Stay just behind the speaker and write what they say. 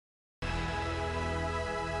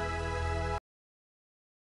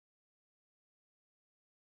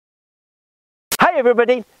Hi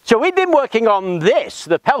everybody, so we've been working on this,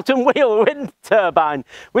 the Pelton wheel wind turbine.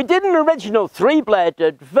 We did an original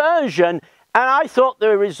 3-bladed version and I thought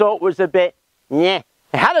the result was a bit nyeh.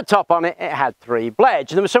 It had a top on it, it had 3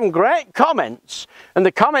 blades. And there were some great comments, and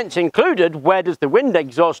the comments included, where does the wind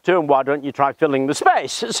exhaust to and why don't you try filling the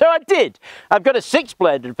space? So I did. I've got a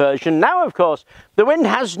 6-bladed version. Now of course the wind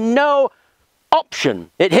has no option.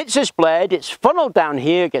 It hits this blade, it's funneled down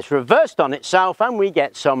here, gets reversed on itself, and we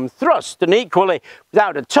get some thrust. And equally,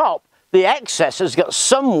 without a top, the excess has got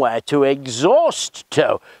somewhere to exhaust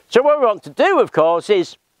to. So what we want to do, of course,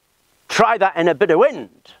 is try that in a bit of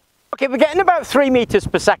wind. Okay, we're getting about 3 meters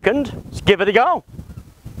per second. Let's give it a go.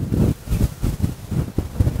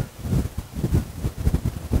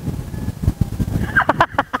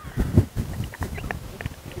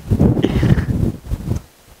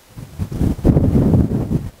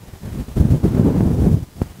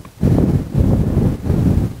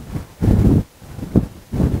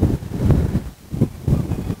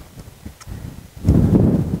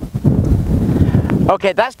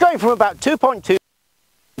 Okay, that's going from about 2.2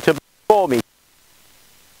 to 4 meters.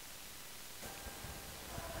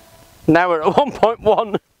 Now we're at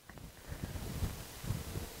 1.1.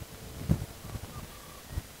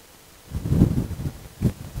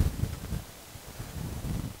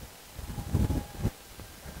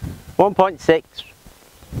 .6,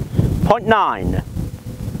 0.9.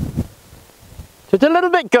 So it's a little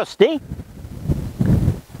bit gusty.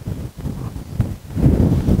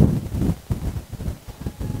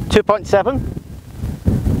 2.7.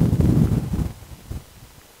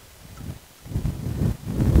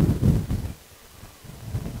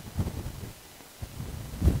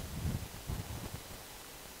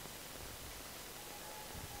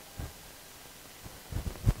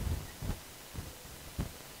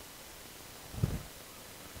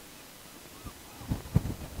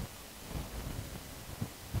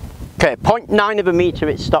 Okay, 0.9 of a meter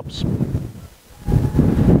it stops.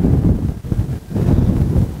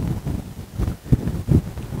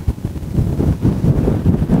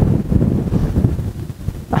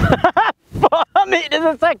 Meters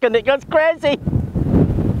a second, it goes crazy.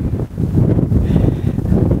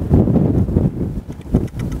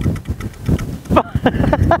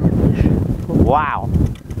 Wow,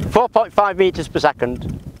 4.5 meters per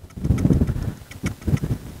second.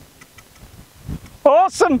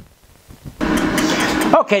 Awesome.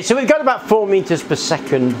 Okay, so we've got about 4 meters per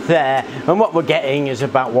second there, and what we're getting is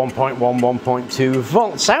about 1.1, 1.2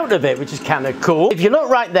 volts out of it, which is kind of cool. If you look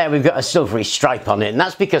right there, we've got a silvery stripe on it, and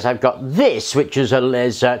that's because I've got this, which is a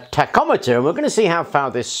laser tachometer, and we're going to see how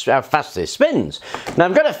fast this spins. Now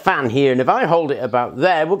I've got a fan here, and if I hold it about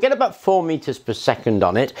there, we'll get about 4 meters per second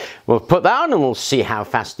on it. We'll put that on and we'll see how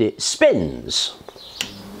fast it spins.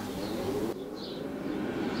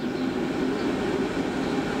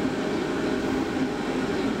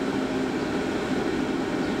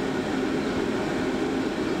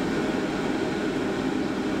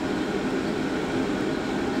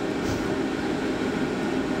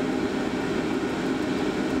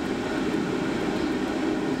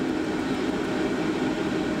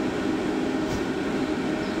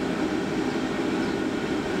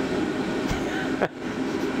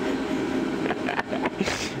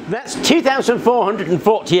 That's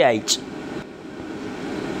 2,448.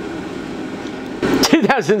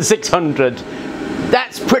 2,600.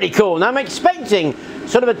 That's pretty cool. Now I'm expecting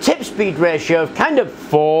sort of a tip speed ratio of kind of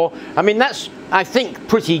 4. I mean, that's, I think,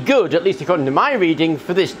 pretty good, at least according to my reading,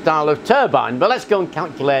 for this style of turbine. But let's go and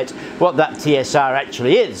calculate what that TSR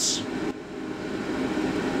actually is.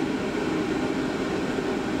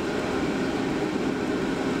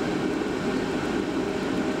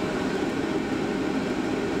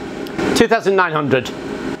 $2,900.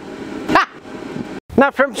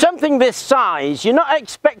 Now from something this size, you're not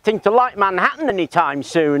expecting to light Manhattan anytime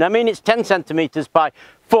soon. I mean, it's 10 centimeters by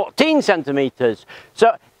 14 centimeters.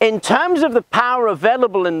 So in terms of the power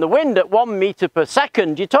available in the wind at 1 meter per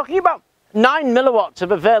second, you're talking about 9 milliwatts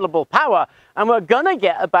of available power, and we're gonna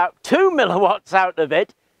get about 2 milliwatts out of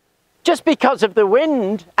it just because of the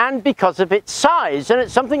wind and because of its size. And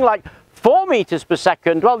it's something like 4 meters per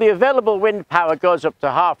second. Well, the available wind power goes up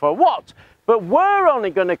to half a watt, but we're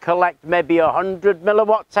only going to collect maybe 100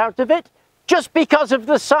 milliwatts out of it just because of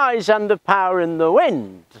the size and the power in the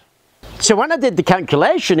wind. So when I did the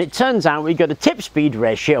calculation, it turns out we got a tip speed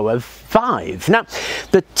ratio of 5. Now,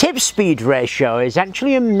 the tip speed ratio is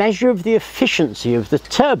actually a measure of the efficiency of the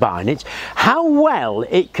turbine. It's how well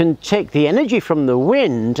it can take the energy from the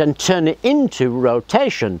wind and turn it into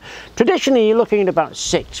rotation. Traditionally, you're looking at about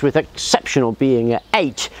 6, with exceptional being at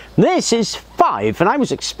 8. This is 5, and I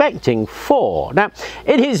was expecting 4. Now,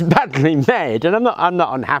 it is badly made, and I'm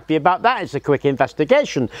not unhappy about that. It's a quick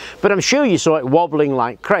investigation, but I'm sure you saw it wobbling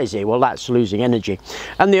like crazy. Well, that's losing energy.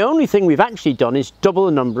 And the only thing we've actually done is double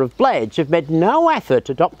the number of blades. We've made no effort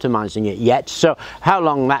at optimizing it yet. So how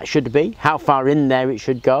long that should be, how far in there it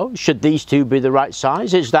should go, should these two be the right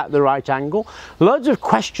size, is that the right angle? Loads of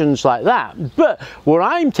questions like that. But what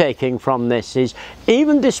I'm taking from this is,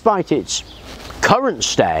 even despite its current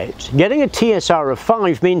state, getting a TSR of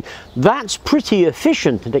 5 means that's pretty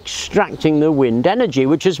efficient at extracting the wind energy,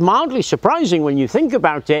 which is mildly surprising when you think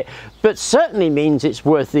about it, but certainly means it's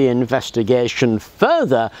worth the investigation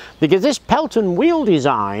further, because this Pelton wheel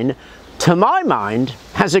design, to my mind,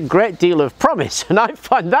 has a great deal of promise, and I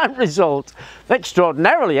find that result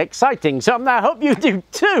extraordinarily exciting, so I hope you do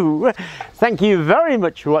too. Thank you very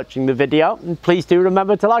much for watching the video, and please do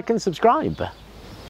remember to like and subscribe.